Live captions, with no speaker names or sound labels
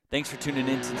Thanks for tuning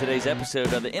in to today's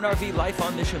episode of the NRV Life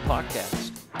on Mission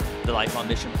podcast. The Life on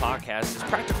Mission podcast is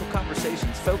practical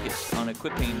conversations focused on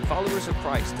equipping followers of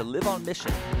Christ to live on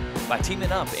mission by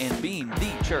teaming up and being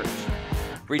the church.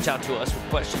 Reach out to us with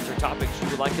questions or topics you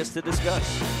would like us to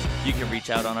discuss. You can reach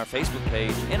out on our Facebook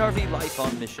page, NRV Life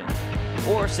on Mission,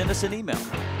 or send us an email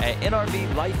at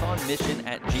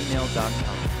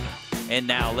nrvlifeonmission@gmail.com. And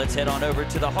now let's head on over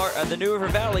to the heart of the New River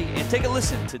Valley and take a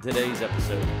listen to today's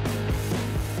episode.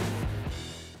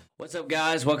 What's up,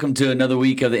 guys? Welcome to another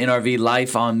week of the NRV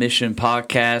Life on Mission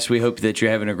podcast. We hope that you're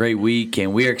having a great week,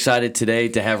 and we're excited today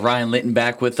to have Ryan Linton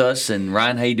back with us. And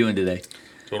Ryan, how you doing today?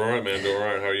 Doing all right, man. Doing all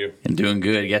right. How are you? I'm doing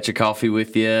good. You got your coffee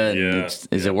with you? Yeah.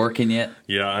 Is it working yet?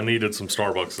 Yeah, I needed some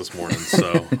Starbucks this morning,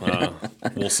 so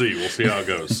we'll see. We'll see how it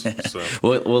goes. So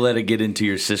We'll let it get into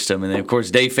your system. And then, of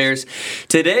course, Dave Ferris.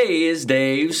 Today is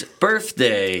Dave's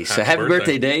birthday. So happy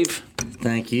birthday, Dave.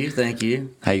 Thank you.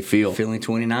 How you feel? Feeling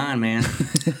 29, man.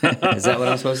 Is that what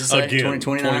I'm supposed to say? Again.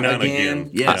 29 again.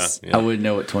 Yes. Yeah. I wouldn't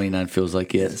know what 29 feels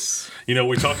like yet. You know,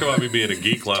 we talked about me being a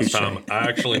geek last time. I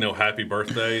actually know the Happy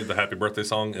Birthday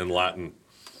song in Latin.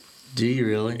 Do you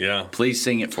really? Yeah. Please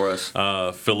sing it for us.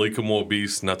 Felicem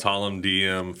vobis, natalem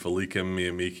diem, felicem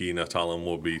miamiki, natalem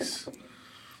vobis.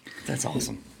 That's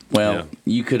awesome. Well, Yeah.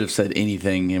 you could have said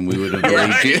anything and we would have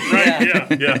believed you.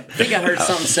 Right, yeah. I think I heard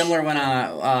something similar when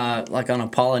I, like on a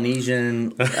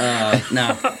Polynesian,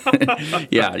 no.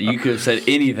 Yeah, you could have said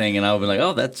anything and I would be like,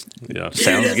 oh, sounds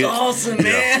That's good. awesome,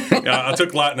 man. Yeah, I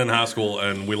took Latin in high school,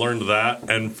 and we learned that.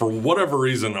 And for whatever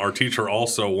reason, our teacher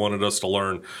also wanted us to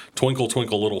learn "Twinkle,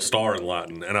 Twinkle, Little Star" in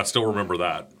Latin, and I still remember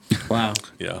that. Wow.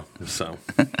 Yeah, so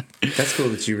That's cool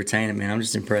that you retain it, man. I'm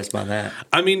just impressed by that.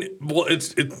 I mean, well,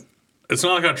 it's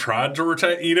not like I tried to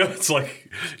retain. You know, it's like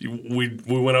we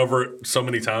went over it so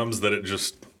many times that it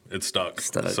stuck.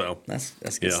 So That's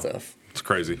good stuff. It's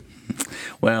crazy.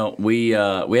 Well, we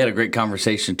had a great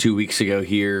conversation 2 weeks ago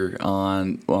here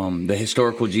on the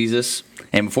historical Jesus.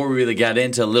 And before we really got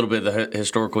into a little bit of the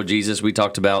historical Jesus, we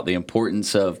talked about the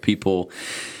importance of people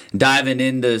diving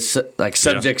into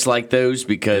subjects like those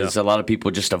because a lot of people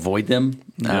just avoid them.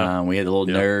 Yeah. We had a little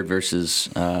nerd versus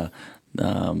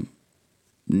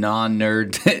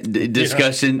non-nerd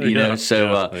discussion, you know.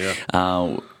 So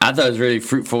I thought it was really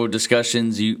fruitful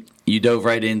discussions. You dove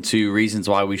right into reasons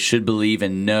why we should believe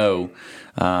and know,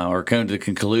 or come to the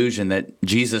conclusion that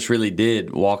Jesus really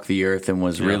did walk the earth and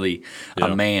was really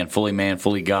a man,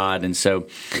 fully God. And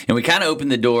we kind of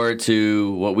opened the door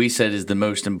to what we said is the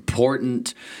most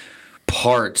important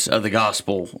part of the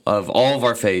gospel of all of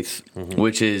our faith,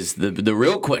 which is the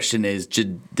real question is,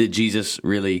 did Jesus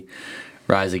really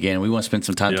rise again? We want to spend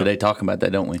some time today talking about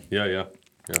that, don't we? Yeah.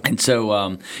 And so,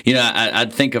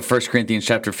 I'd think of 1 Corinthians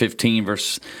chapter 15,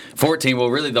 verse 14. Well,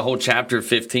 really the whole chapter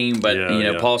 15, but,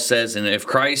 Paul says, and if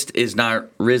Christ is not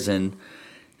risen,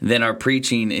 then our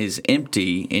preaching is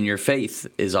empty and your faith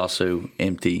is also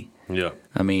empty. Yeah.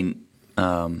 I mean,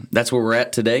 that's where we're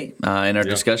at today in our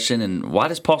discussion. And why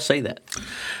does Paul say that?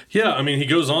 Yeah, I mean, he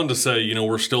goes on to say,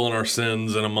 we're still in our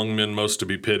sins and among men most to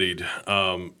be pitied.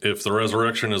 If the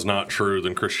resurrection is not true,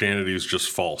 then Christianity is just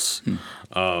false.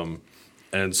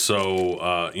 And so,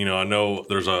 I know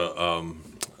there's I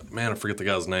forget the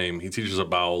guy's name. He teaches at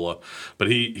Biola, but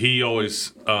he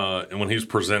always, when he's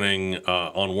presenting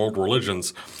on world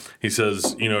religions, he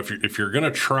says, if you're going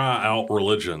to try out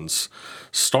religions,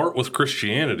 start with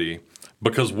Christianity,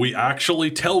 because we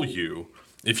actually tell you,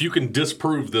 if you can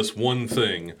disprove this one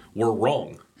thing, we're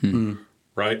wrong.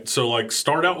 Right? So,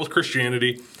 start out with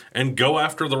Christianity and go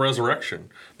after the resurrection.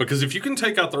 Because if you can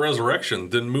take out the resurrection,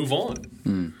 then move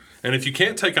on. And if you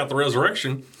can't take out the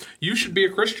resurrection, you should be a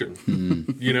Christian,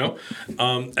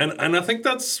 And I think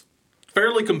that's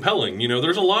fairly compelling.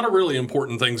 There's a lot of really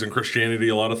important things in Christianity,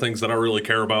 a lot of things that I really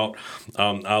care about.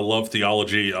 I love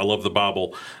theology. I love the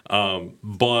Bible.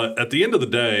 But at the end of the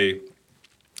day,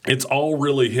 it's all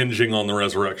really hinging on the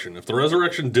resurrection. If the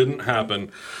resurrection didn't happen,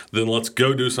 then let's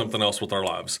go do something else with our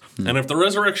lives. And if the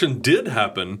resurrection did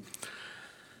happen,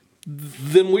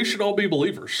 then we should all be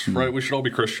believers, right? We should all be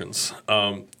Christians.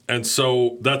 And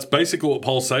so that's basically what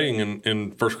Paul's saying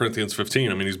in 1 Corinthians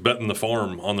 15. I mean, he's betting the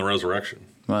farm on the resurrection.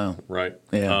 Wow. Right?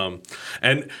 Yeah.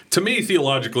 And to me,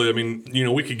 theologically, I mean,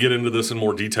 we could get into this in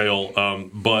more detail,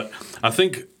 but I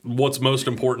think what's most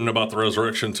important about the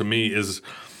resurrection to me is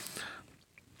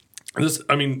this.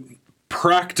 I mean,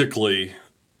 practically,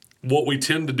 what we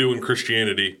tend to do in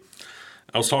Christianity,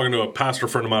 I was talking to a pastor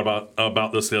friend of mine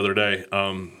about this the other day.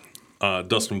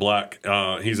 Dustin Black.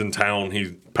 He's in town.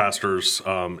 He pastors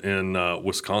in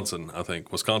Wisconsin, I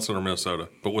think. Wisconsin or Minnesota,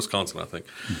 but Wisconsin, I think.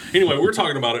 Anyway, we were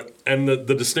talking about it, and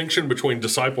the distinction between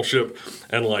discipleship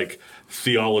and like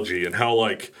theology, and how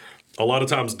like a lot of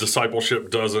times discipleship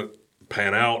doesn't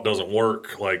pan out, doesn't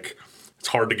work. Like it's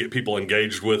hard to get people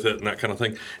engaged with it and that kind of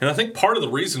thing. And I think part of the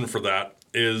reason for that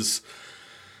is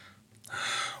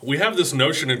we have this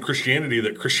notion in Christianity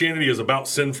that Christianity is about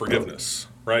sin forgiveness,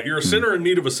 right? You're a sinner in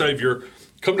need of a savior.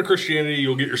 Come to Christianity,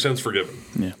 you'll get your sins forgiven.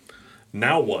 Yeah.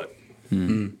 Now what?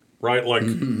 Right? Like,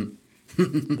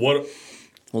 what?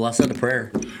 Well, I said a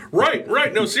prayer.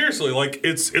 Right. No, seriously. Like,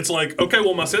 it's like, okay,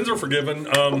 well, my sins are forgiven.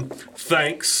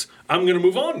 Thanks. I'm going to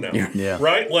move on now. Yeah.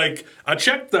 Right? Like, I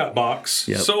checked that box,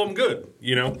 so I'm good,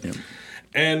 you know? Yep.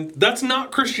 And that's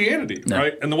not Christianity,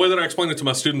 right? And the way that I explain it to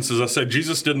my students is I say,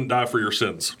 Jesus didn't die for your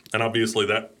sins. And obviously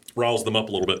that riles them up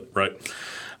a little bit, right?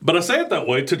 But I say it that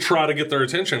way to try to get their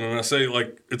attention. And I say,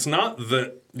 like, it's not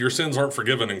that your sins aren't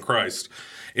forgiven in Christ.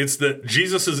 It's that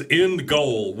Jesus' end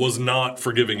goal was not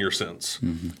forgiving your sins.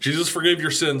 Mm-hmm. Jesus forgave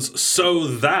your sins so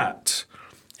that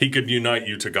he could unite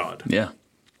you to God. Yeah.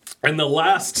 And the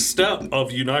last step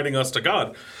of uniting us to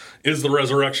God is the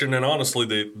resurrection and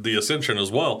honestly the ascension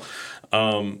as well.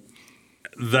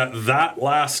 That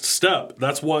last step,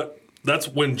 that's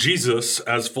when Jesus,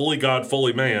 as fully God,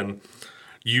 fully man,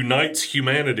 unites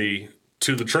humanity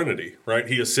to the Trinity, right?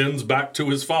 He ascends back to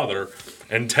his Father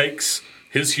and takes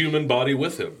his human body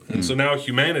with him. And so now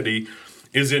humanity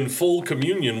is in full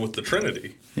communion with the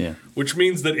Trinity. Yeah. Which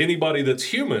means that anybody that's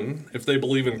human, if they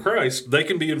believe in Christ, they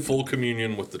can be in full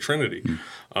communion with the Trinity.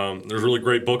 There's a really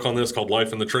great book on this called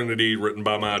Life in the Trinity, written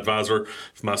by my advisor.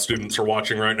 If my students are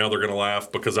watching right now, they're going to laugh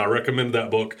because I recommend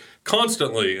that book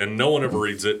constantly and no one ever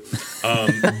reads it.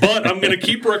 But I'm going to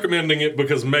keep recommending it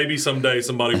because maybe someday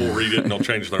somebody will read it and they'll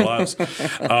change their lives.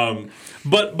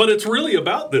 But it's really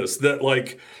about this, that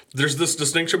like there's this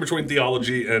distinction between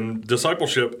theology and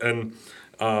discipleship, and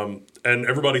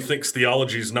everybody thinks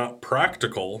theology is not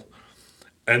practical,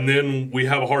 and then we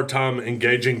have a hard time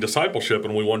engaging discipleship,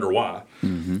 and we wonder why.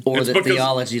 Mm-hmm. Or that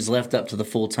theology is left up to the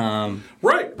full-time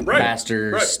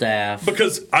pastors, staff.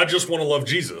 Because I just want to love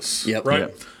Jesus, right?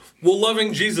 Yep. Well,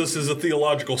 loving Jesus is a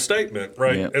theological statement,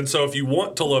 right? Yep. And so if you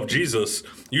want to love Jesus,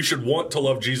 you should want to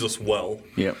love Jesus well.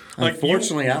 Yep. Like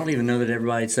Unfortunately, I don't even know that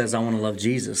everybody says I want to love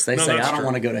Jesus. They say I don't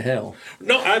want to go to hell.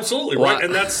 No, absolutely, right?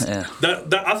 And that's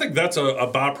that. I think that's a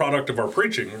byproduct of our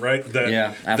preaching, right?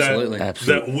 That, absolutely.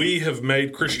 That we have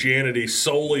made Christianity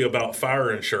solely about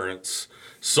fire insurance,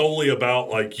 solely about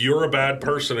like you're a bad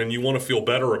person and you want to feel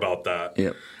better about that.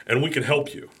 Yep. And we can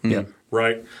help you. Yep.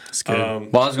 Right. Well,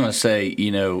 I was going to say,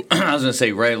 I was going to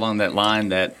say right along that line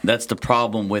that's the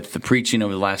problem with the preaching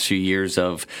over the last few years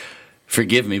of,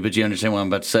 forgive me, but you understand what I'm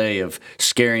about to say, of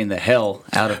scaring the hell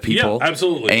out of people. Yeah,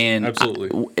 absolutely. And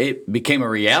it became a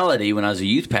reality when I was a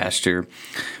youth pastor.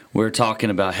 We were talking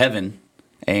about heaven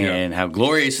and how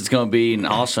glorious it's going to be and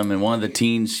awesome. And one of the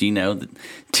teens,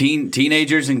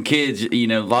 teenagers and kids,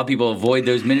 a lot of people avoid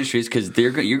those ministries because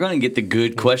you're going to get the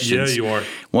good questions. Yeah, you are.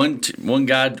 One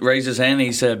guy raised his hand and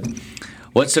he said,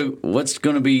 "What's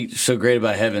going to be so great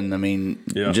about heaven? I mean,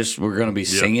 just we're going to be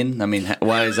singing. I mean,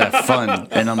 why is that fun?"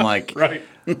 And I'm like,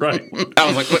 Right. I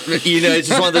was like, it's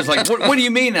just one of those like, what do you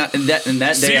mean? And that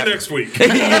day, see you next week.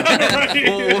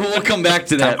 we'll come back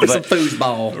to that. But some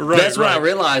foosball. That's when I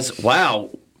realized,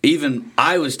 wow. Even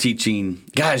I was teaching,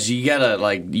 guys, you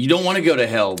gotta you don't want to go to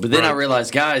hell. But then I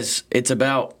realized, guys, it's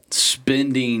about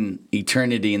spending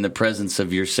eternity in the presence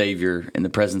of your Savior, in the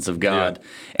presence of God. Yeah.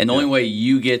 And the only way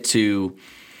you get to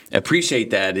appreciate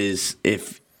that is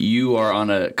if you are on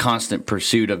a constant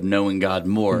pursuit of knowing God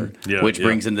more, which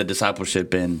brings in the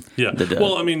discipleship and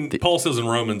well, I mean, Paul says in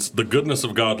Romans, the goodness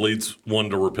of God leads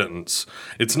one to repentance.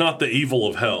 It's not the evil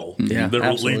of hell that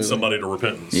will lead somebody to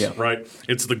repentance, right?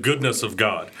 It's the goodness of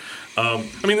God. I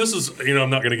mean, this is,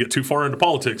 I'm not going to get too far into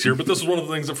politics here, but this is one of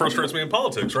the things that frustrates me in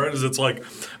politics, right? Is it's like,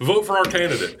 vote for our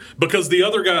candidate because the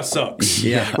other guy sucks,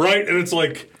 right? And it's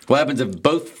like, what happens if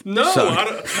both suck?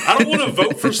 I don't want to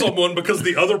vote for someone because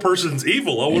the other person's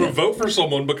evil. I want to vote for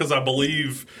someone because I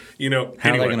believe, how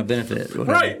they're going to benefit.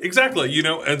 Right, exactly.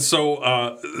 And so,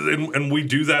 and we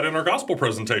do that in our gospel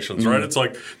presentations, right? It's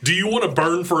like, do you want to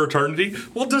burn for eternity?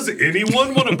 Well, does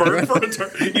anyone want to burn for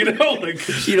eternity? You don't have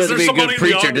to be a good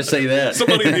preacher to say that.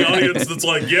 Somebody in the audience that's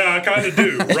like, yeah, I kind of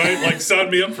do, right? Like, sign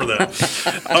me up for that.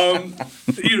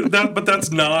 But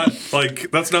that's not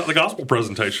the gospel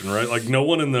presentation, right? Like, no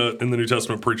one in the New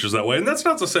Testament preaches that way. And that's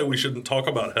not to say we shouldn't talk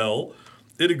about hell.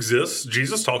 It exists.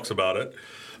 Jesus talks about it.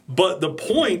 But the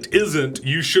point isn't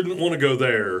you shouldn't want to go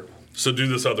there, so do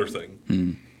this other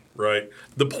thing, right?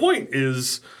 The point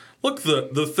is, look,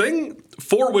 the thing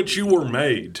for which you were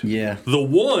made, the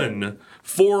one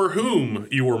for whom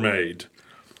you were made,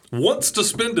 wants to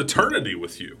spend eternity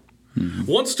with you,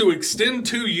 wants to extend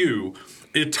to you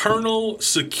eternal,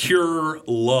 secure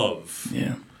love.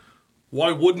 Yeah.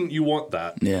 Why wouldn't you want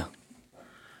that? Yeah.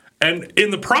 And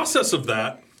in the process of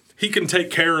that, he can take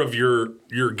care of your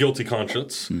guilty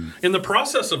conscience. In the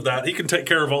process of that, he can take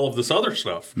care of all of this other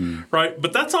stuff, right?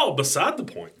 But that's all beside the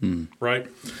point, right?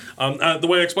 The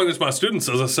way I explain this to my students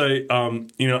is I say,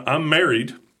 I'm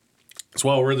married. That's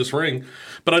why I wear this ring.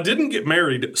 But I didn't get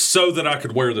married so that I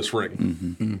could wear this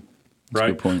ring,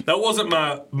 right? That wasn't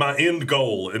my end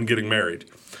goal in getting married.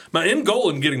 My end goal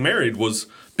in getting married was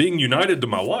being united to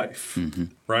my wife,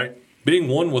 right? Being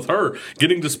one with her,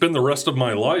 getting to spend the rest of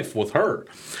my life with her.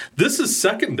 This is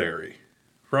secondary,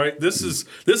 right?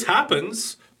 This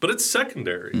happens, but it's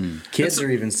secondary. Kids are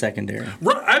even secondary.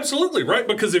 Right, absolutely, right?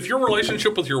 Because if your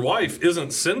relationship with your wife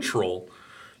isn't central,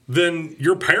 then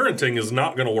your parenting is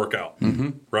not going to work out,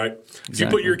 right? If you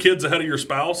put your kids ahead of your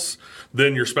spouse,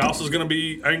 then your spouse is going to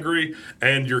be angry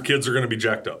and your kids are going to be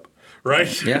jacked up,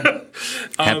 right? Yeah.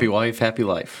 Happy wife, happy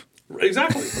life.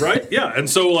 Exactly, right? Yeah. And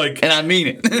so, and I mean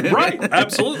it. Right,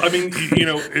 absolutely. I mean,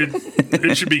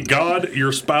 it should be God,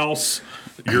 your spouse,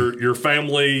 your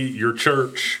family, your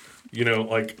church,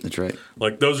 That's right.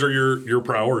 Those are your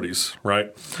priorities,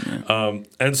 right? Yeah.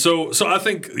 And so I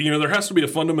think, there has to be a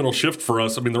fundamental shift for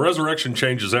us. I mean, the resurrection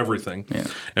changes everything. Yeah.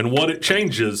 And what it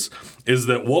changes is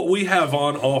that what we have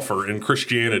on offer in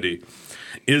Christianity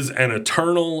is an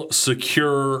eternal,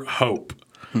 secure hope.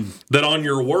 That on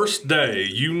your worst day,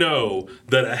 you know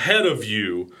that ahead of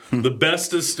you, the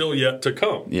best is still yet to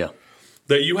come. Yeah.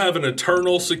 That you have an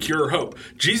eternal, secure hope.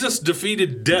 Jesus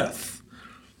defeated death.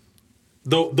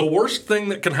 The worst thing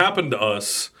that can happen to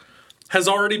us has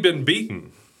already been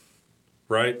beaten,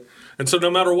 right? And so no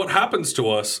matter what happens to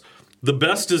us, the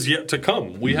best is yet to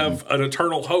come. We have an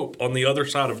eternal hope on the other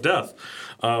side of death.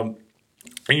 And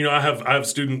I have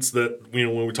students that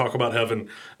when we talk about heaven,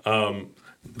 I'm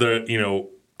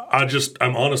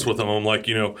honest with them. I'm like,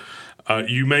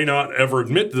 you may not ever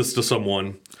admit this to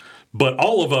someone, but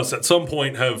all of us at some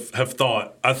point have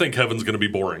thought, I think heaven's going to be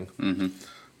boring.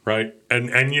 Right?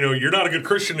 And you're not a good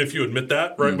Christian if you admit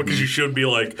that, right? Because you should be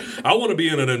like, I want to be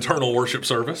in an eternal worship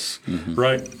service,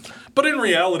 right? But in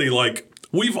reality,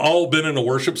 we've all been in a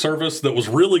worship service that was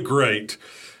really great.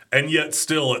 And yet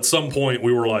still at some point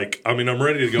we were like, I'm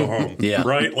ready to go home,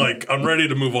 right? I'm ready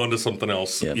to move on to something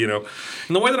else, And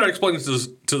the way that I explain this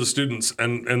to the students,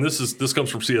 and this comes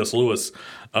from C.S. Lewis,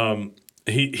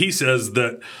 he says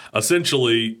that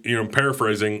essentially,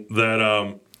 paraphrasing,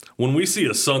 that when we see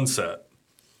a sunset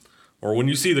or when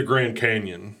you see the Grand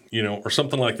Canyon, or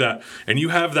something like that, and you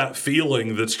have that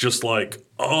feeling that's just like,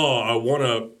 oh, I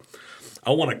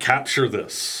want to capture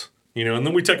this. And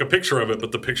then we take a picture of it,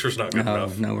 but the picture's not good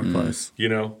enough. No, we're close.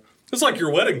 It's like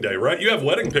your wedding day, right? You have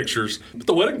wedding pictures, but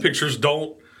the wedding pictures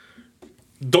don't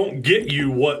get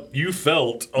you what you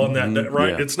felt on that day,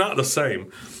 right? Yeah. It's not the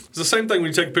same. It's the same thing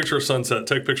when you take a picture of sunset,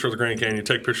 take a picture of the Grand Canyon,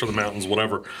 take a picture of the mountains,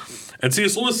 whatever. And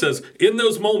C.S. Lewis says, in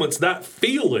those moments, that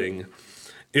feeling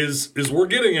is we're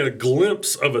getting a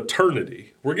glimpse of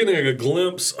eternity. We're getting a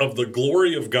glimpse of the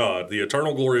glory of God, the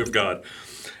eternal glory of God.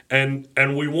 And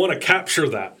we want to capture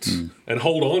that and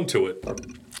hold on to it.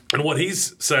 And what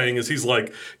he's saying is he's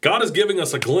like, God is giving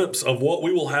us a glimpse of what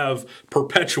we will have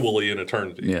perpetually in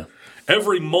eternity. Yeah.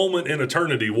 Every moment in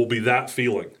eternity will be that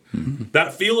feeling.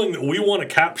 That feeling that we want to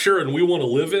capture and we want to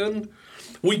live in,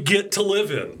 we get to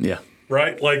live in. Yeah.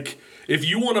 Right? If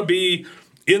you want to be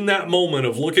in that moment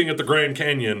of looking at the Grand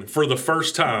Canyon for the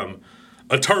first time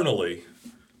eternally,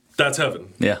 that's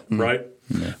heaven. Yeah. Right?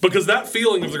 Yeah. Because that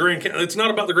feeling of the Grand Canyon, it's not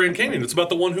about the Grand Canyon. It's about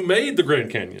the one who made the Grand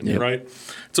Canyon, right?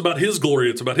 It's about his glory.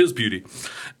 It's about his beauty.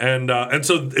 And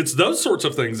so it's those sorts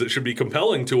of things that should be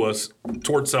compelling to us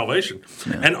towards salvation.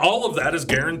 Yeah. And all of that is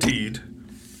guaranteed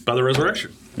by the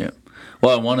resurrection. Yeah.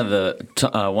 Well, one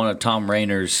of Tom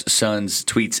Rainer's sons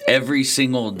tweets every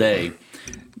single day,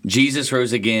 Jesus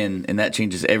rose again, and that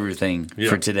changes everything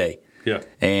for today. Yeah.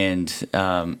 And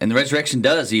the resurrection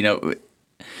does,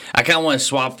 I kind of want to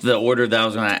swap the order that I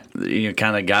was going to,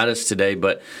 kind of guide us today.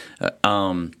 But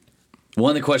one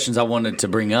of the questions I wanted to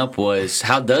bring up was,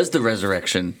 how does the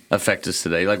resurrection affect us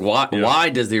today? Why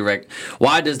does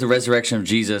the resurrection of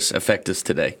Jesus affect us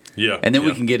today? Yeah, and then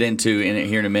we can get into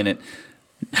here in a minute.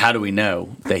 How do we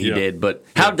know that he did? But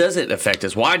how does it affect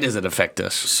us? Why does it affect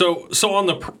us? So on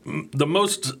the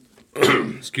most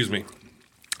excuse me,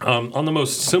 on the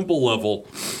most simple level.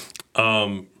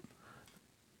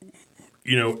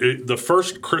 The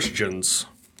first Christians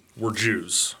were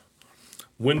Jews.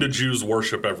 When do Jews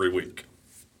worship every week?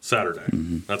 Saturday.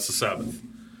 That's the Sabbath.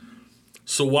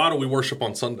 So why do we worship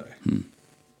on Sunday?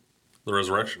 The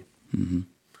resurrection.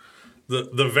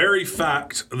 The very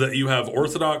fact that you have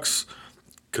Orthodox,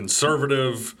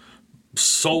 conservative,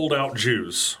 sold-out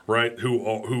Jews, right,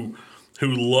 who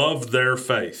love their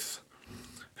faith,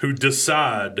 who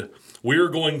decide we're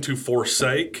going to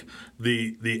forsake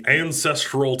the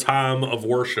ancestral time of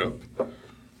worship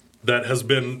that has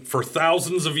been for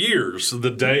thousands of years the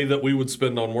day that we would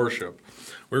spend on worship.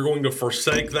 We're going to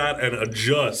forsake that and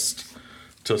adjust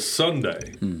to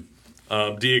Sunday.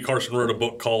 D.A. Carson wrote a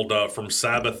book called From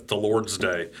Sabbath to Lord's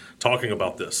Day, talking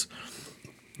about this.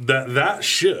 That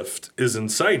shift is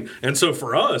insane. And so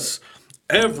for us,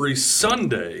 every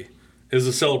Sunday is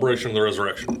a celebration of the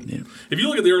resurrection. Yeah. If you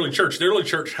look at the early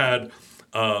church had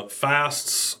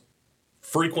fasts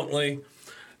frequently,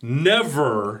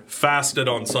 never fasted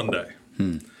on Sunday.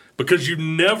 Because you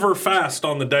never fast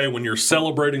on the day when you're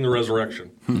celebrating the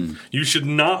resurrection. You should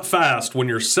not fast when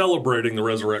you're celebrating the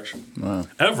resurrection. Wow.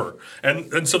 Ever.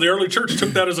 And so the early church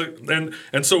took that as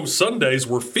and so Sundays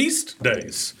were feast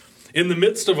days. In the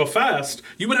midst of a fast,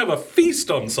 you would have a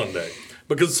feast on Sunday.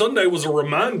 Because Sunday was a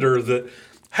reminder that,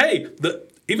 hey,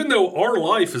 even though our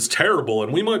life is terrible,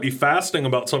 and we might be fasting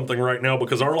about something right now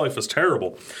because our life is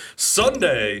terrible,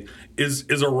 Sunday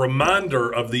is a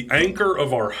reminder of the anchor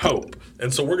of our hope.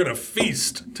 And so we're going to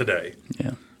feast today.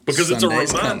 Yeah. Because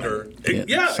Sunday's it's a reminder.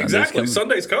 Exactly.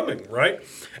 Sunday's coming, right?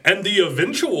 And the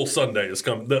eventual Sunday is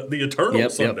coming. The eternal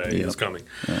Sunday is coming.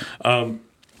 Yeah.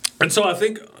 And so I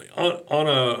think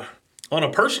on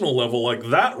a personal level, like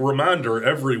that reminder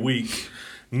every week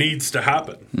needs to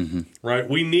happen, right?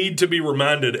 We need to be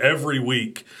reminded every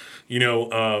week. You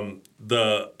know,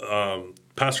 the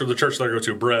pastor of the church that I go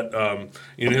to, Brett,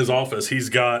 in his office, he's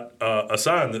got a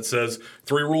sign that says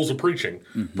 3 rules of preaching.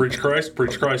 Preach Christ,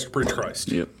 preach Christ, preach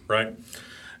Christ, right?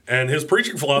 And his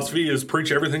preaching philosophy is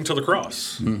preach everything to the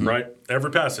cross, right?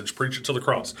 Every passage, preach it to the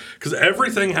cross. Because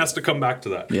everything has to come back to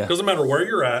that. Yeah. Doesn't matter where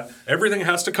you're at, everything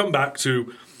has to come back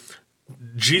to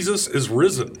Jesus is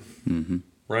risen.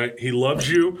 Right? He loves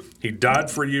you. He died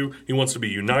for you. He wants to be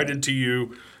united to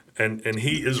you. And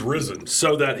he is risen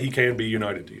so that he can be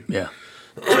united to you. Yeah.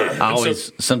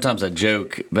 Sometimes I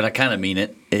joke, but I kind of mean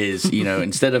it, is,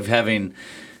 instead of having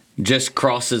just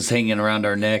crosses hanging around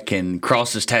our neck and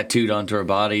crosses tattooed onto our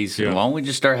bodies, why don't we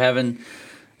just start having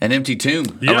an empty tomb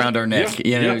around our neck?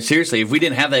 Seriously, if we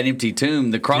didn't have that empty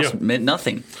tomb, the cross meant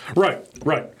nothing. Right.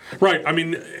 I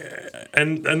mean,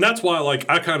 and that's why, like,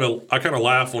 I kind of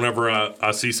laugh whenever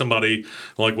I see somebody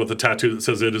like with a tattoo that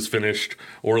says "it is finished,"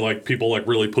 or like people like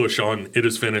really push on "it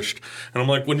is finished," and I'm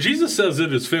like, when Jesus says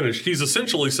 "it is finished," he's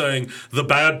essentially saying the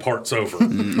bad part's over,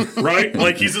 right?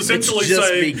 Like he's essentially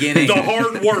saying the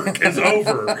hard work is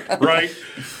over, right?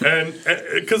 And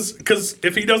because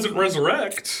if he doesn't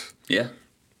resurrect,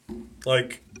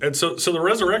 like, and so the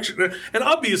resurrection, and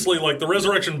obviously, like the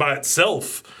resurrection by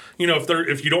itself,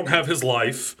 if you don't have his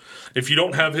life, if you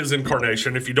don't have his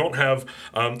incarnation, if you don't have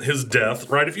his death,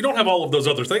 right? If you don't have all of those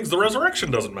other things, the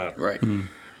resurrection doesn't matter. Right.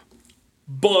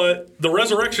 But the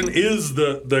resurrection is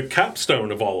the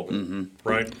capstone of all of it,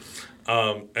 right?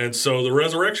 And so the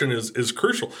resurrection is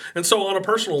crucial. And so on a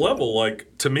personal level, like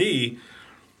to me,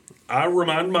 I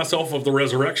remind myself of the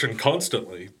resurrection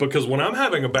constantly, because when I'm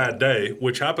having a bad day,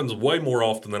 which happens way more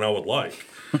often than I would like,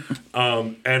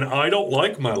 and I don't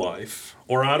like my life,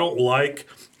 or I don't like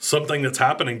something that's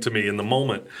happening to me in the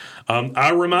moment,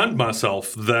 I remind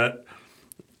myself that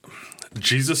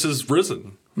Jesus is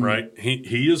risen, right?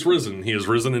 He is risen. He is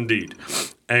risen indeed.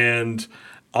 And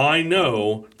I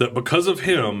know that because of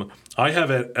him, I have,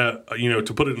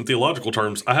 to put it in theological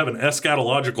terms, I have an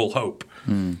eschatological hope,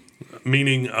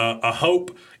 meaning a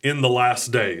hope in the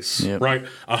last days, right?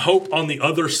 A hope on the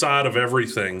other side of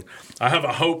everything. I have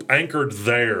a hope anchored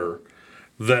there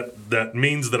that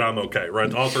means that I'm okay,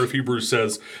 right? The author of Hebrews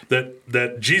says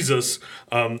that Jesus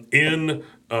in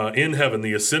heaven,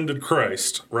 the ascended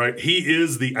Christ, right? He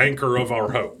is the anchor of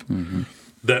our hope.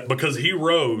 That because he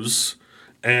rose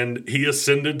and he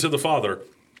ascended to the Father,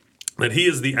 that he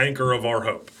is the anchor of our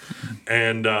hope.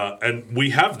 And we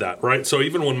have that, right? So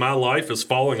even when my life is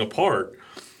falling apart,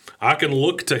 I can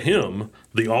look to him,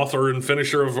 the author and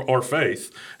finisher of our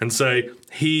faith, and say,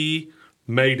 he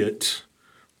made it,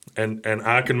 and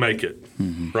I can make it,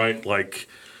 right? Like,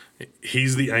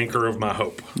 he's the anchor of my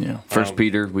hope. Yeah. First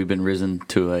Peter, we've been risen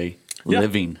to a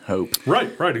living hope.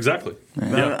 Right, exactly.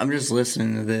 Yeah. I'm just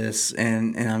listening to this,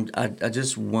 and I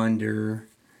just wonder,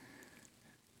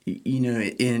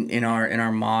 in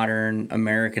our modern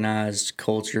Americanized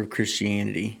culture of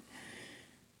Christianity,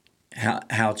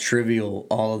 how trivial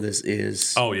all of this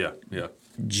is. Oh yeah.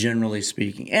 generally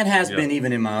speaking, and has been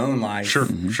even in my own life. Sure,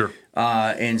 sure.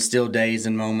 And still days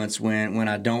and moments when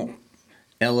I don't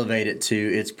elevate it to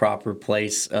its proper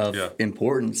place of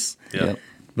importance. Yeah.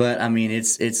 But I mean,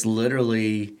 it's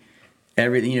literally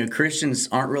everything. You know, Christians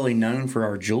aren't really known for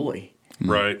our joy.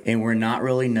 Right. And we're not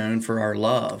really known for our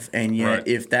love. And yet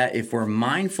if we're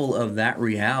mindful of that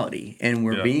reality and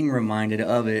we're being reminded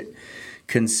of it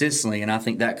consistently, and I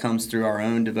think that comes through our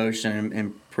own devotion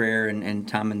and prayer and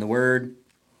time in the Word.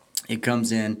 It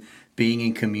comes in being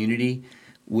in community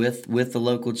with the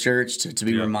local church to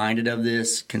be reminded of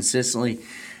this consistently.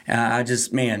 I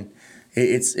just, man,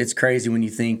 it's crazy when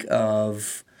you think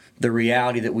of the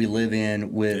reality that we live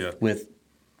in with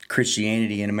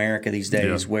Christianity in America these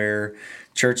days, where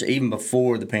church, even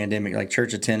before the pandemic, like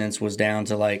church attendance was down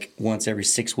to like once every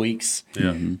 6 weeks.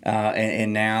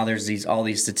 And now there's all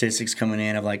these statistics coming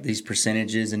in of like these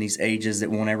percentages and these ages that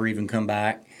won't ever even come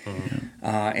back.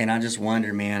 And I just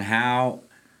wonder, man, how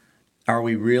are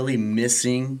we really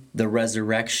missing the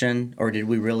resurrection, or did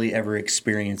we really ever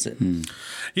experience it?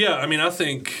 Yeah, I mean, I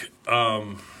think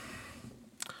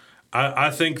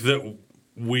I think that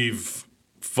we've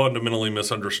fundamentally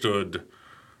misunderstood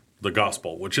the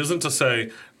gospel, which isn't to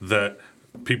say that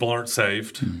people aren't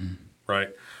saved, right?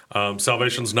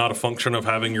 Salvation's not a function of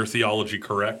having your theology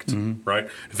correct, right?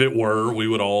 If it were, we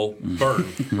would all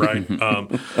burn, right?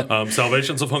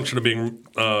 Salvation's a function of being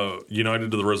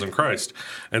united to the risen Christ.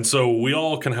 And so we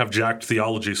all can have jacked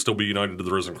theology, still be united to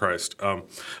the risen Christ.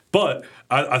 But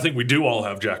I think we do all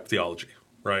have jacked theology,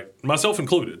 right? Myself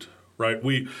included, right?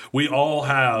 We all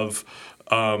have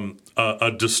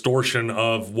a distortion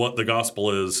of what the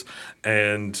gospel is,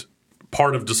 and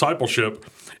part of discipleship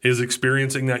is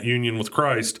experiencing that union with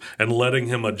Christ and letting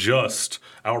him adjust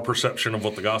our perception of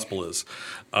what the gospel is.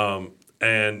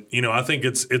 And, you know, I think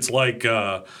it's like, you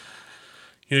know,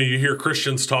 you hear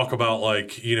Christians talk about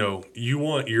like, you know, you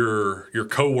want your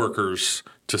coworkers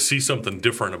to see something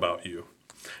different about you.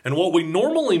 And what we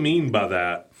normally mean by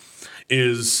that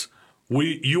is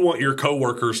you want your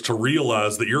coworkers to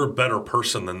realize that you're a better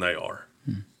person than they are.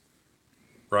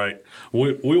 Right?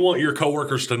 We want your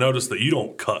coworkers to notice that you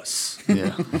don't cuss.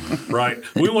 Right?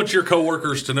 We want your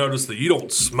coworkers to notice that you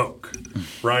don't smoke.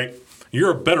 Right?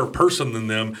 You're a better person than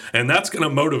them, and that's going to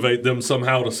motivate them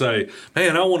somehow to say,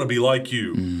 man, I want to be like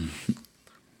you.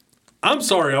 I'm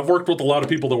sorry, I've worked with a lot of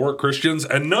people that weren't Christians,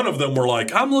 and none of them were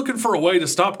like, I'm looking for a way to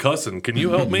stop cussing. Can you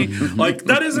help me? Like,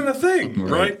 that isn't a thing,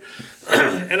 right?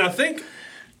 And I think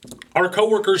our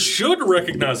coworkers should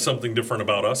recognize something different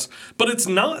about us, but it's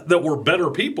not that we're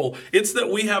better people. It's that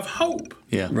we have hope.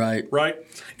 Right?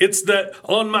 It's that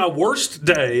on my worst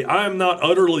day, I am not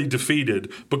utterly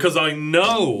defeated because I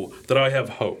know that I have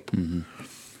hope. And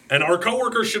our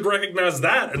coworkers should recognize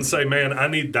that and say, man, I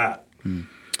need that.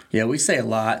 Yeah, we say a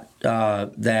lot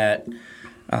that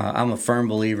I'm a firm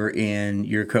believer in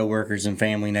your coworkers and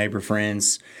family, neighbor,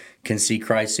 friends can see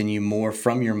Christ in you more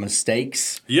from your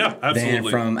mistakes than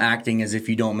from acting as if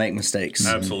you don't make mistakes.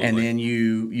 Absolutely. And then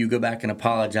you go back and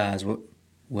apologize.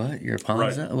 What? You're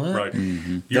apologizing? What? Right.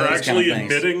 You're actually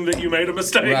admitting that you made a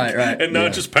mistake and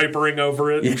not just papering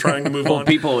over it and trying to move on.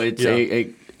 People, it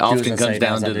often comes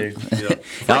down to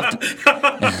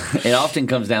it often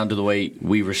comes down to the way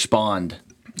we respond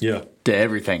to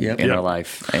everything in our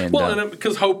life. And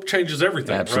because hope changes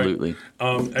everything. Absolutely.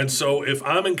 Right? And so if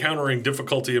I'm encountering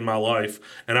difficulty in my life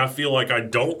and I feel like I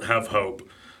don't have hope,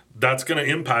 that's going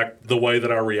to impact the way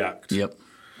that I react.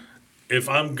 If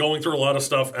I'm going through a lot of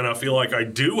stuff and I feel like I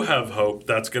do have hope,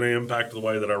 that's going to impact the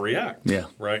way that I react.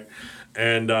 Right?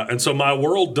 And so my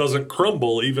world doesn't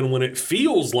crumble even when it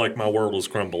feels like my world is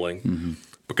crumbling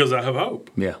because I have hope.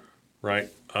 Right?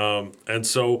 And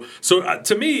so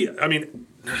to me, I mean,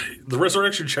 the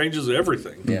resurrection changes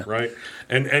everything, right?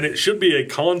 And it should be a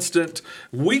constant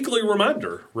weekly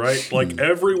reminder, right? Like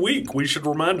every week we should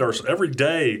remind ourselves, every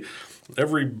day,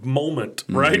 every moment,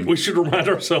 right? We should remind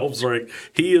ourselves, right?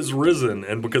 He is risen.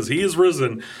 And because he is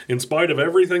risen, in spite of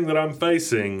everything that I'm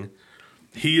facing,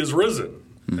 he is risen.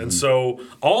 And so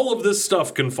all of this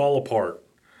stuff can fall apart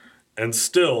and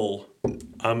still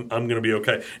I'm going to be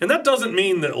okay. And that doesn't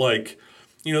mean that like,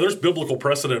 you know, there's biblical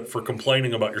precedent for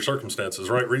complaining about your circumstances,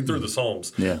 right? Read through the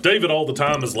Psalms. David all the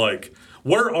time is like,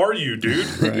 where are you, dude?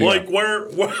 Like,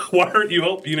 why aren't you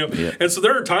help? You know? And so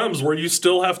there are times where you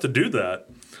still have to do that.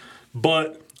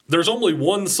 But there's only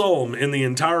one psalm in the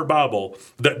entire Bible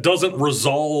that doesn't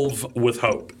resolve with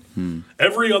hope.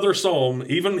 Every other psalm,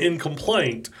 even in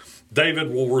complaint,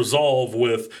 David will resolve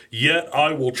with, "Yet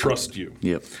I will trust you.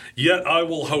 Yep. Yet I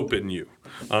will hope in you."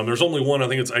 There's only one, I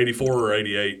think it's 84 or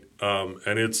 88,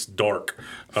 and it's dark.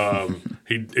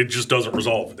 It just doesn't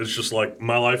resolve. It's just like,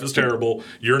 my life is terrible.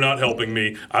 You're not helping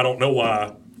me. I don't know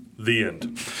why. The end.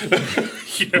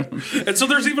 And so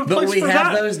there's even place for that. But we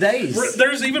have those days.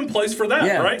 There's even place for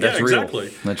that, right? That's real.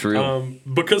 Exactly. That's real.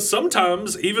 Because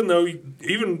sometimes, even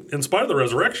in spite of the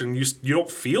resurrection, you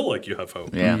don't feel like you have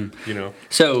hope. Yeah.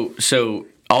 So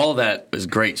all of that is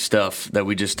great stuff that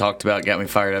we just talked about. Got me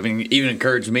fired up. I mean, even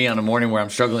encouraged me on a morning where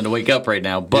I'm struggling to wake up right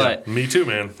now. But me too,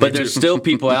 man. But there's still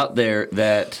people out there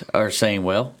that are saying,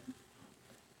 "Well,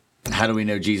 how do we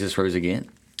know Jesus rose again?"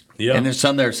 Yeah. And there's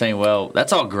some that are saying, well,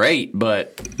 that's all great,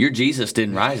 but your Jesus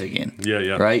didn't rise again.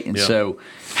 Yeah. Right? And so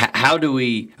how do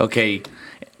we,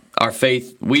 our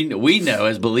faith, we know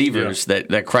as believers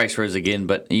that Christ rose again,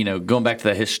 but, going back to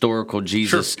the historical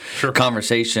Jesus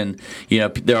conversation,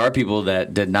 there are people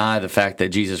that deny the fact that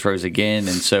Jesus rose again.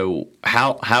 And so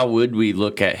how would we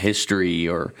look at history,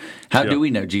 or how do we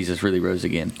know Jesus really rose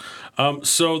again?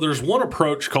 So there's one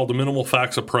approach called the minimal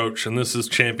facts approach, and this is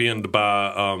championed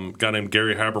by a guy named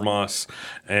Gary Habermas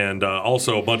and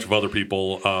also a bunch of other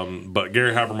people. But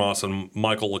Gary Habermas and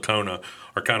Michael Licona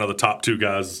are kind of the top two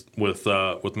guys with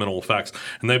minimal facts.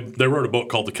 And they wrote a book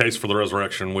called The Case for the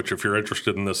Resurrection, which, if you're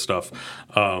interested in this stuff,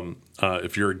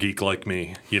 if you're a geek like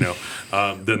me,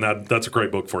 then that's a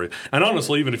great book for you. And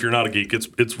honestly, even if you're not a geek,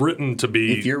 it's written to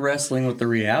be... If you're wrestling with the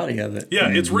reality of it. Yeah,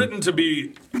 it's written to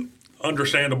be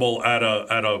understandable at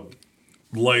a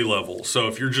lay level. So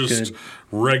if you're just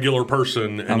regular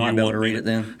person, and I might be able to read it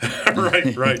then.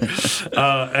 right.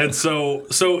 And so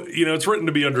it's written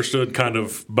to be understood kind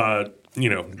of by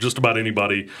just about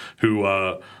anybody who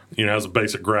has a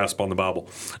basic grasp on the Bible.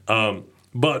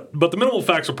 But the minimal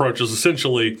facts approach is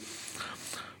essentially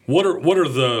what are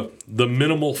the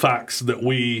minimal facts that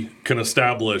we can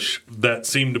establish that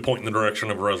seem to point in the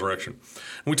direction of a resurrection.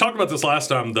 And we talked about this last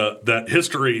time, that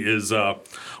history is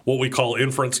what we call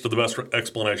inference to the best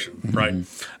explanation, right?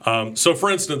 So, for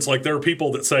instance, like there are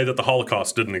people that say that the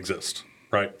Holocaust didn't exist,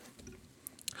 right?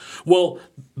 Well,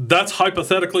 that's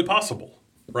hypothetically possible,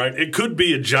 right? It could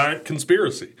be a giant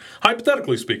conspiracy,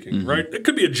 hypothetically speaking, right? It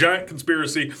could be a giant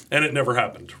conspiracy and it never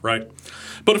happened, right?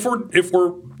 But if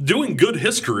we're doing good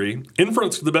history,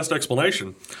 inference to the best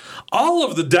explanation, all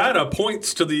of the data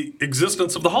points to the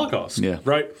existence of the Holocaust,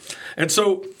 right? And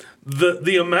so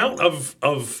the amount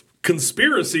of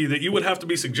conspiracy that you would have to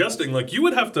be suggesting, like you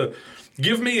would have to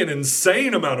give me an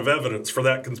insane amount of evidence for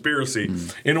that conspiracy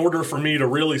in order for me to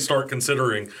really start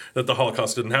considering that the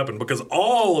Holocaust didn't happen, because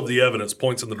all of the evidence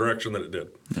points in the direction that it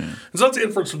did. And so that's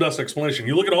inference to the best explanation.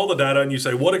 You look at all the data and you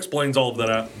say, what explains all of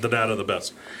the data the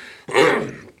best?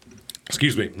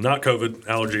 Excuse me, not COVID,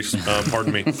 allergies,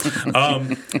 pardon me.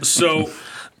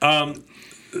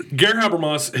 Gary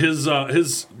Habermas,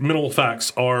 his minimal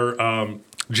facts are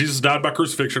Jesus died by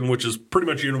crucifixion, which is pretty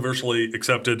much universally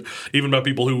accepted, even by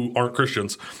people who aren't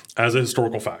Christians, as a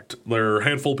historical fact. There are a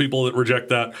handful of people that reject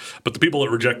that, but the people that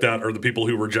reject that are the people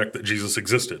who reject that Jesus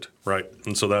existed, right?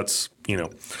 And so that's,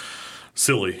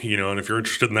 silly, and if you're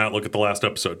interested in that, look at the last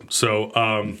episode. So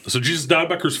Jesus died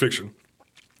by crucifixion.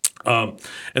 And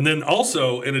then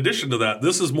also, in addition to that,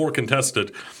 this is more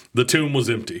contested, the tomb was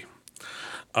empty.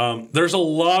 There's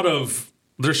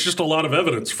just a lot of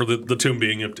evidence for the tomb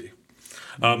being empty.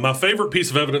 My favorite piece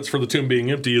of evidence for the tomb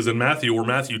being empty is in Matthew, where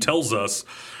Matthew tells us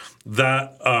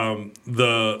that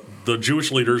the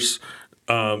Jewish leaders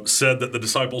said that the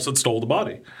disciples had stole the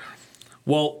body.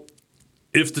 Well,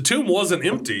 if the tomb wasn't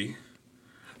empty,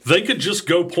 they could just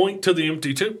go point to the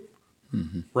empty tomb.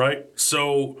 Right?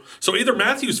 So either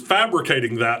Matthew's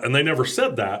fabricating that and they never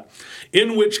said that,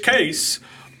 in which case,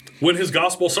 when his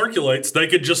gospel circulates, they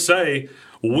could just say,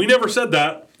 we never said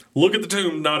that. Look at the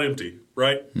tomb, not empty,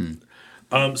 right?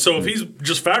 So if he's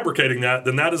just fabricating that,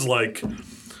 then that is like,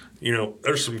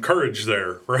 there's some courage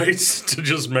there, right? To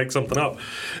just make something up.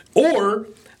 Or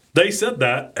they said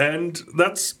that, and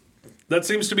that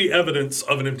seems to be evidence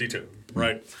of an empty tomb,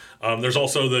 right? There's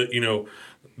also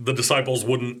the disciples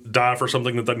wouldn't die for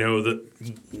something that they know that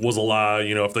was a lie.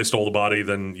 If they stole the body,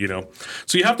 then,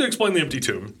 So you have to explain the empty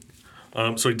tomb.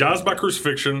 So he dies by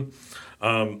crucifixion.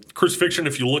 Crucifixion,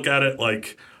 if you look at it,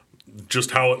 like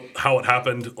just how it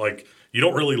happened, like you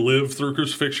don't really live through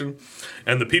crucifixion.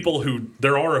 And the people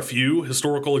there are a few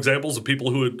historical examples of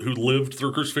people who lived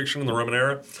through crucifixion in the Roman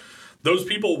era. Those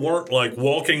people weren't like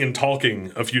walking and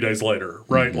talking a few days later,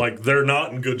 right? Like they're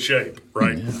not in good shape,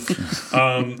 right?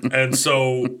 And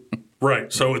so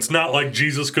Right. So it's not like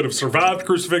Jesus could have survived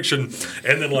crucifixion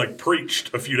and then like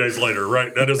preached a few days later,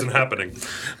 right? That isn't happening.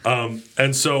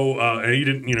 And so and he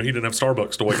didn't have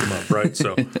Starbucks to wake him up, right?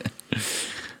 So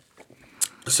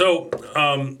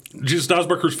Jesus dies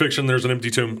by crucifixion, there's an empty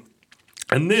tomb.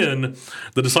 And then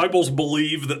the disciples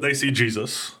believe that they see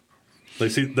Jesus.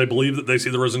 They believe that they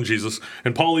see the risen Jesus.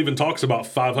 And Paul even talks about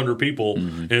 500 people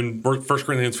in 1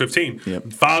 Corinthians 15.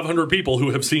 Yep. 500 people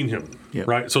who have seen him,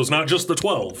 right? So it's not just the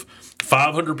 12.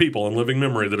 500 people in living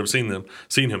memory that have seen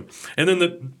him. And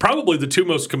then probably the two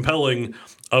most compelling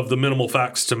of the minimal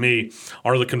facts to me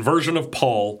are the conversion of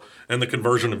Paul and the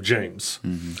conversion of James.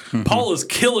 Mm-hmm. Paul is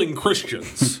killing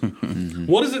Christians.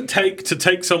 What does it take to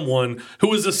take someone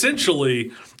who is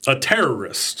essentially a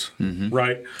terrorist,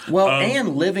 right? Well,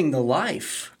 and living the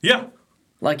life. Yeah.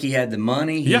 Like he had the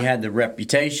money, he had the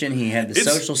reputation, he had the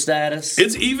social status.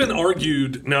 It's even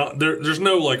argued, now there's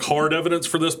no like hard evidence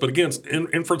for this, but again,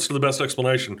 inference to the best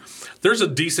explanation. There's a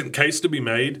decent case to be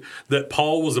made that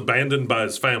Paul was abandoned by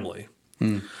his family.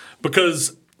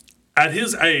 Because at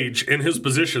his age, in his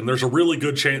position, there's a really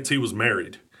good chance he was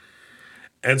married.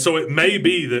 And so it may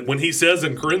be that when he says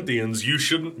in Corinthians, you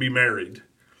shouldn't be married,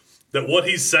 that what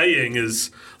he's saying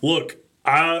is, look,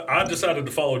 I decided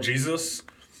to follow Jesus,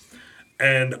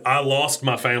 and I lost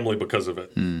my family because of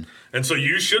it. And so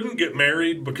you shouldn't get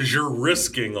married because you're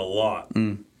risking a lot.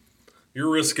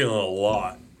 You're risking a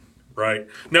lot, right?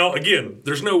 Now, again,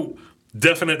 there's no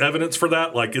definite evidence for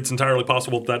that. Like, it's entirely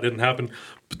possible that didn't happen.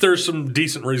 But there's some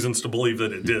decent reasons to believe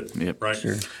that it did, right?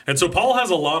 Sure. And so Paul has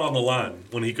a lot on the line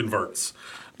when he converts.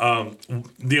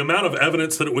 The amount of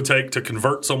evidence that it would take to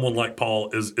convert someone like Paul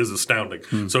is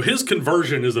astounding. So his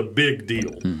conversion is a big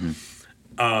deal.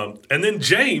 And then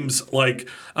James, like,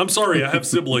 I'm sorry, I have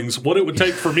siblings. What it would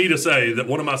take for me to say that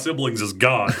one of my siblings is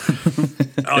God,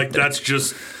 like, that's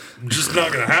just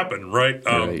not going to happen, right?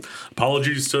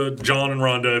 Apologies to John and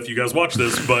Rhonda if you guys watch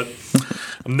this, but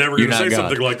I'm never going to say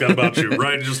something like that about you,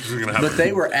 right? It just isn't going to happen. But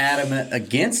they were adamant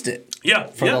against it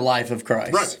for the life of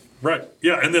Christ. Right.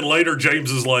 Yeah. And then later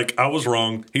James is like, I was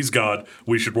wrong. He's God.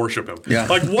 We should worship him. Yeah.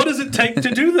 Like, what does it take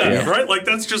to do that? Right? Like,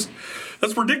 that's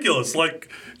ridiculous.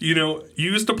 Like, you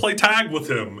used to play tag with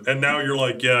him and now you're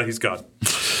like, yeah, he's God.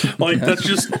 Like,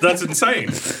 that's insane,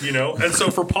 And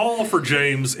so for Paul, for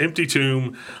James, empty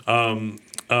tomb,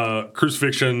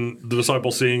 crucifixion, the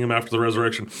disciples seeing him after the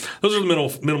resurrection, those are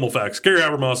the minimal facts. Gary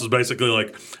Habermas is basically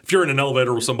like, if you're in an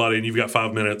elevator with somebody and you've got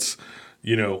 5 minutes,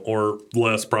 or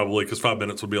less probably, because 5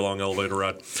 minutes would be a long elevator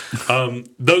ride.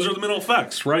 Those are the minimal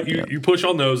facts, right? You push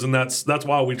on those, and that's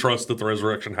why we trust that the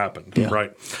resurrection happened,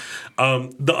 right?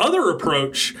 The other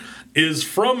approach is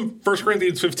from 1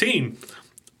 Corinthians 15.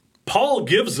 Paul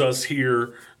gives us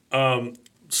here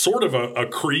sort of a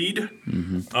creed.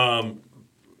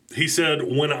 He said,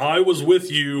 when I was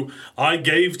with you, I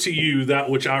gave to you that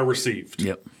which I received.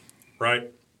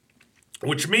 Right?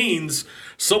 Which means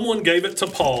someone gave it to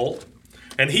Paul,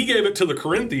 and he gave it to the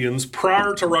Corinthians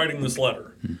prior to writing this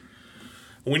letter.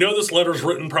 We know this letter is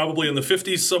written probably in the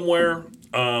 50s somewhere,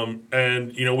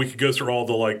 and we could go through all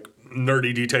the like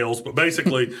nerdy details, but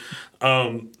basically,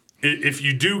 if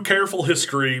you do careful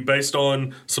history based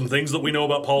on some things that we know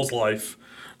about Paul's life,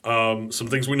 some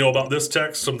things we know about this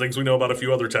text, some things we know about a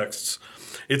few other texts,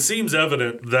 it seems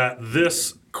evident that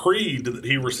this creed that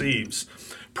he receives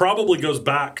probably goes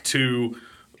back to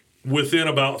within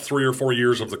about 3 or 4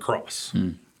 years of the cross.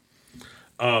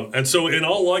 And so in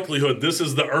all likelihood, this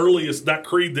is the earliest, that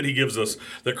creed that he gives us,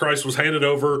 that Christ was handed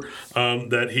over,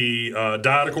 that he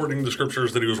died according to the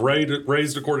Scriptures, that he was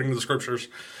raised according to the Scriptures,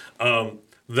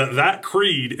 that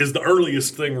creed is the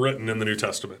earliest thing written in the New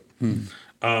Testament.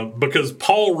 Because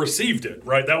Paul received it,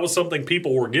 right? That was something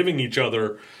people were giving each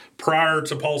other prior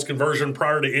to Paul's conversion,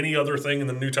 prior to any other thing in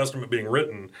the New Testament being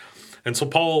written. And so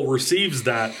Paul receives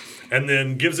that and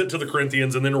then gives it to the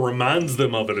Corinthians and then reminds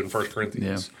them of it in 1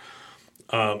 Corinthians.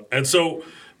 And so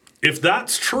if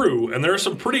that's true, and there are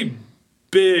some pretty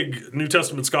big New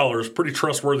Testament scholars, pretty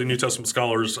trustworthy New Testament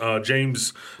scholars,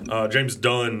 James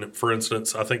Dunn, for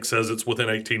instance, I think says it's within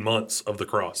 18 months of the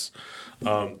cross.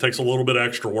 Takes a little bit of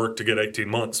extra work to get 18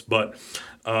 months. But,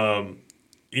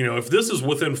 if this is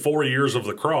within 4 years of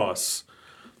the cross,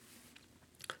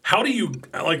 how do you,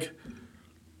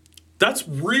 that's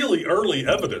really early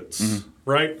evidence,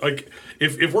 right? Like,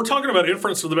 if we're talking about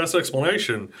inference to the best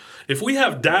explanation, if we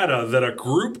have data that a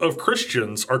group of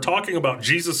Christians are talking about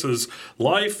Jesus's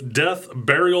life, death,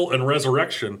 burial, and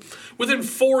resurrection within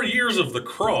 4 years of the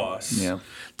cross,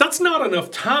 that's not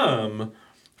enough time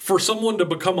for someone to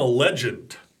become a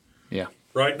legend.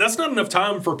 right? That's not enough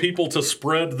time for people to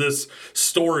spread this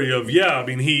story of,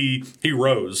 he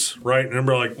rose, right? And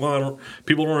we're like, well,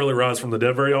 people don't really rise from the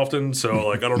dead very often, so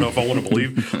like I don't know if I want to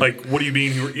believe. Like, what do you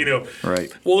mean?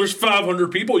 Right? Well, there's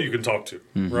 500 people you can talk to,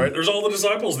 right? There's all the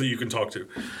disciples that you can talk to.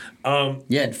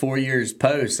 And 4 years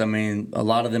post, I mean, a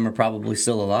lot of them are probably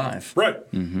still alive. Right.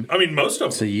 I mean, most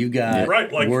of them. So you've got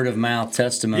word of mouth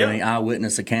testimony,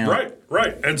 eyewitness account.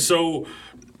 Right. And so,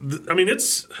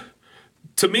 it's.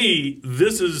 To me,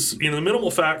 this is, the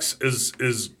minimal facts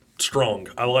is strong.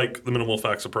 I like the minimal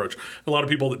facts approach. A lot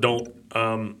of people that don't,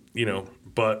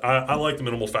 but I like the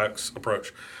minimal facts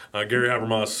approach. Gary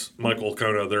Habermas, Michael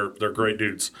Kona, they're great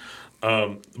dudes.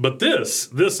 But this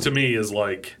to me is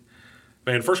like,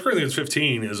 man, 1 Corinthians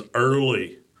 15 is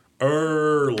early.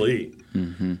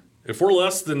 Mm-hmm. If we're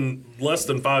less than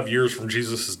 5 years from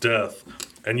Jesus' death,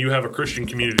 and you have a Christian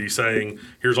community saying,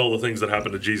 here's all the things that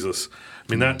happened to Jesus,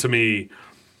 that to me,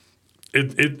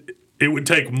 it would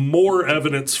take more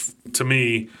evidence to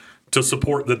me to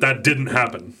support that didn't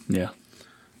happen. Yeah.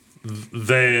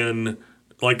 Than,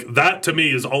 like, that to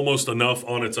me is almost enough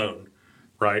on its own,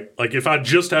 right? Like, if I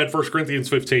just had 1 Corinthians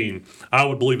 15, I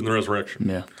would believe in the resurrection.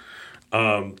 Yeah.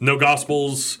 No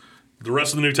Gospels, the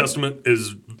rest of the New Testament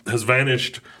has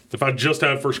vanished. If I just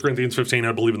had 1 Corinthians 15,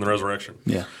 I'd believe in the resurrection.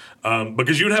 Yeah.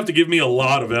 Because you'd have to give me a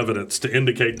lot of evidence to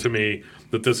indicate to me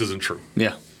that this isn't true.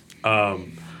 Yeah.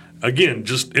 Again,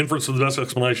 just inference of the best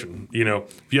explanation.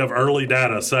 If you have early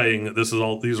data saying that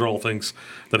these are all things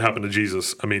that happened to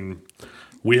Jesus,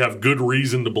 we have good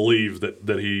reason to believe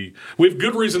we have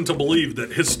good reason to believe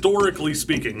that historically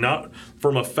speaking, not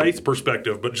from a faith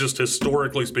perspective, but just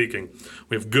historically speaking,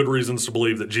 we have good reasons to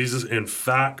believe that Jesus in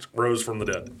fact rose from the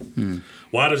dead.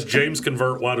 Why does James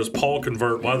convert? Why does Paul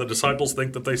convert? Why do the disciples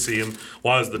think that they see him?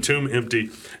 Why is the tomb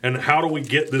empty? And how do we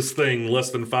get this thing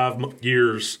less than 5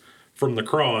 years from the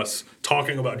cross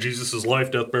talking about Jesus'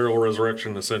 life, death, burial,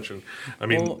 resurrection, ascension?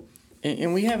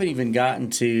 And we haven't even gotten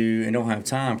to, and don't have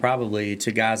time probably,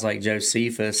 to guys like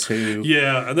Josephus who...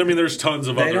 Yeah, there's tons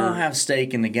of they don't have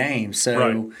stake in the game.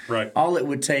 So right. all it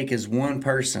would take is one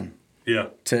person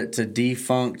to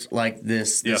defunct like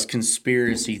this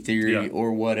conspiracy theory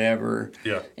or whatever.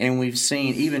 Yeah. And we've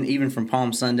seen, even from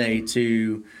Palm Sunday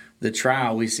to the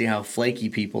trial, we see how flaky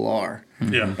people are.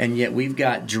 Yeah. And yet we've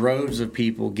got droves of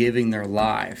people giving their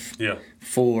life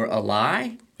for a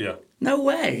lie. Yeah. No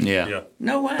way. Yeah.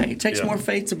 No way. It takes more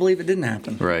faith to believe it didn't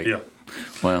happen. Right. Yeah.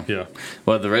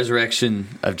 Well, the resurrection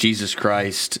of Jesus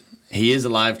Christ, he is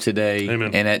alive today.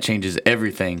 Amen. And that changes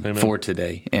everything for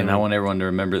today. And Amen. I want everyone to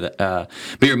remember that,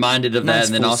 be reminded of that.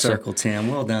 And then full also, circle, Tim.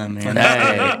 Well done, man.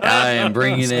 Hey, I am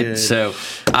bringing it. Good. So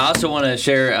I also want to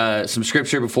share some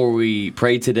scripture before we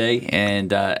pray today.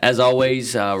 And as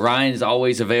always, Ryan is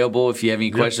always available if you have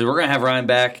any questions. We're going to have Ryan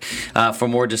back for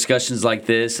more discussions like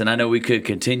this. And I know we could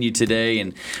continue today.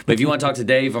 But if you want to talk to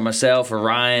Dave or myself or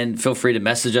Ryan, feel free to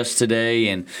message us today.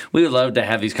 And we would love to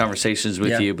have these conversations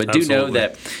with you. But absolutely. Do know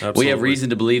that we have reason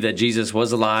to believe that Jesus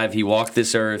was alive. He walked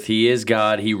this earth. He is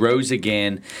God. He rose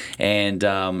again. And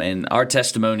our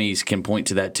testimonies can point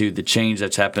to that too, the change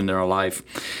that's happened in our life.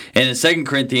 And in 2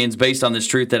 Corinthians, based on this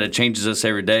truth that it changes us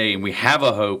every day, and we have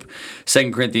a hope, 2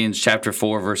 Corinthians chapter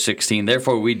 4, verse 16,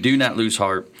 therefore we do not lose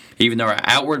heart. Even though our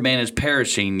outward man is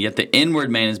perishing, yet the inward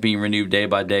man is being renewed day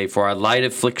by day. For our light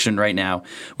affliction right now,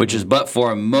 which is but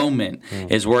for a moment,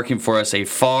 is working for us a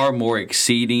far more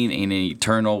exceeding and an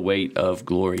eternal weight of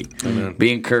glory. Amen.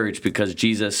 Be encouraged because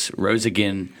Jesus rose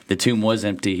again. The tomb was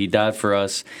empty. He died for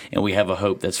us, and we have a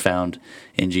hope that's found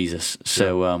in Jesus.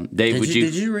 So, Dave,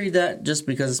 did you read that just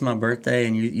because it's my birthday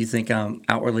and you think I'm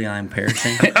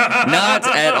perishing? Not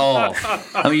at all.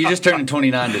 You just turned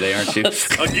 29 today, aren't you?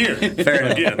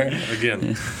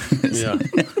 Again. Yeah.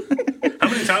 How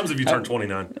many times have you turned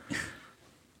 29?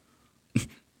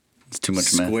 It's too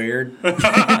much math. Squared?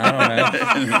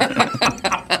 I don't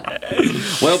know.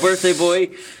 Well, birthday boy,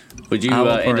 would you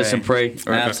end us in prayer?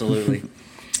 Absolutely.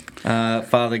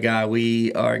 Father God,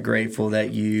 we are grateful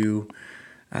that you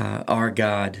are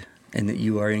God and that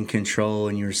you are in control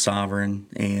and you're sovereign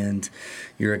and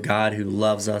you're a God who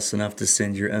loves us enough to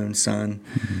send your own Son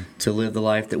to live the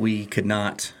life that we could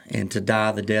not and to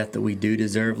die the death that we do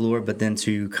deserve, Lord, but then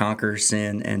to conquer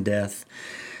sin and death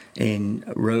and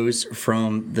rose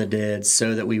from the dead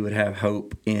so that we would have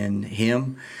hope in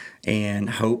him and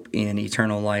hope in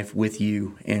eternal life with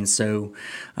you. And so,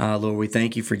 Lord, we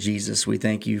thank you for Jesus. We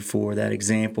thank you for that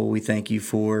example. We thank you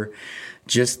for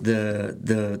just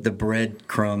the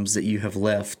breadcrumbs that you have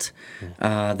left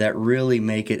that really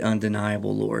make it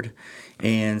undeniable, Lord.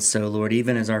 And so, Lord,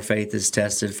 even as our faith is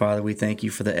tested, Father, we thank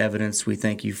you for the evidence. We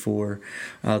thank you for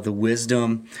the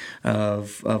wisdom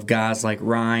of guys like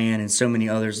Ryan and so many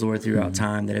others, Lord, throughout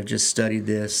time that have just studied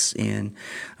this. And,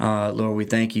 Lord, we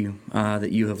thank you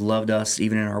that you have loved us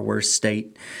even in our worst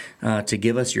state to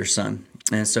give us your Son.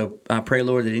 And so I pray,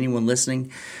 Lord, that anyone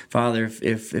listening, Father,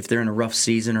 if they're in a rough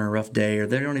season or a rough day, or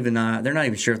they're not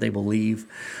even sure if they believe,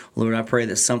 Lord, I pray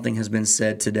that something has been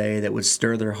said today that would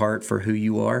stir their heart for who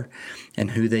you are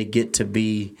and who they get to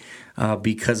be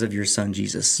because of your Son,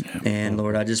 Jesus. Yeah. And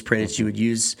Lord, I just pray that you would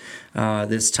use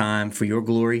this time for your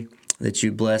glory, that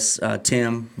you bless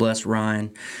Tim, bless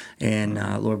Ryan, and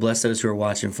Lord, bless those who are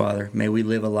watching, Father. May we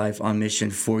live a life on mission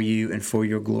for you and for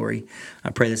your glory.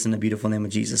 I pray this in the beautiful name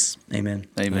of Jesus. Amen.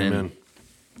 Amen. Amen.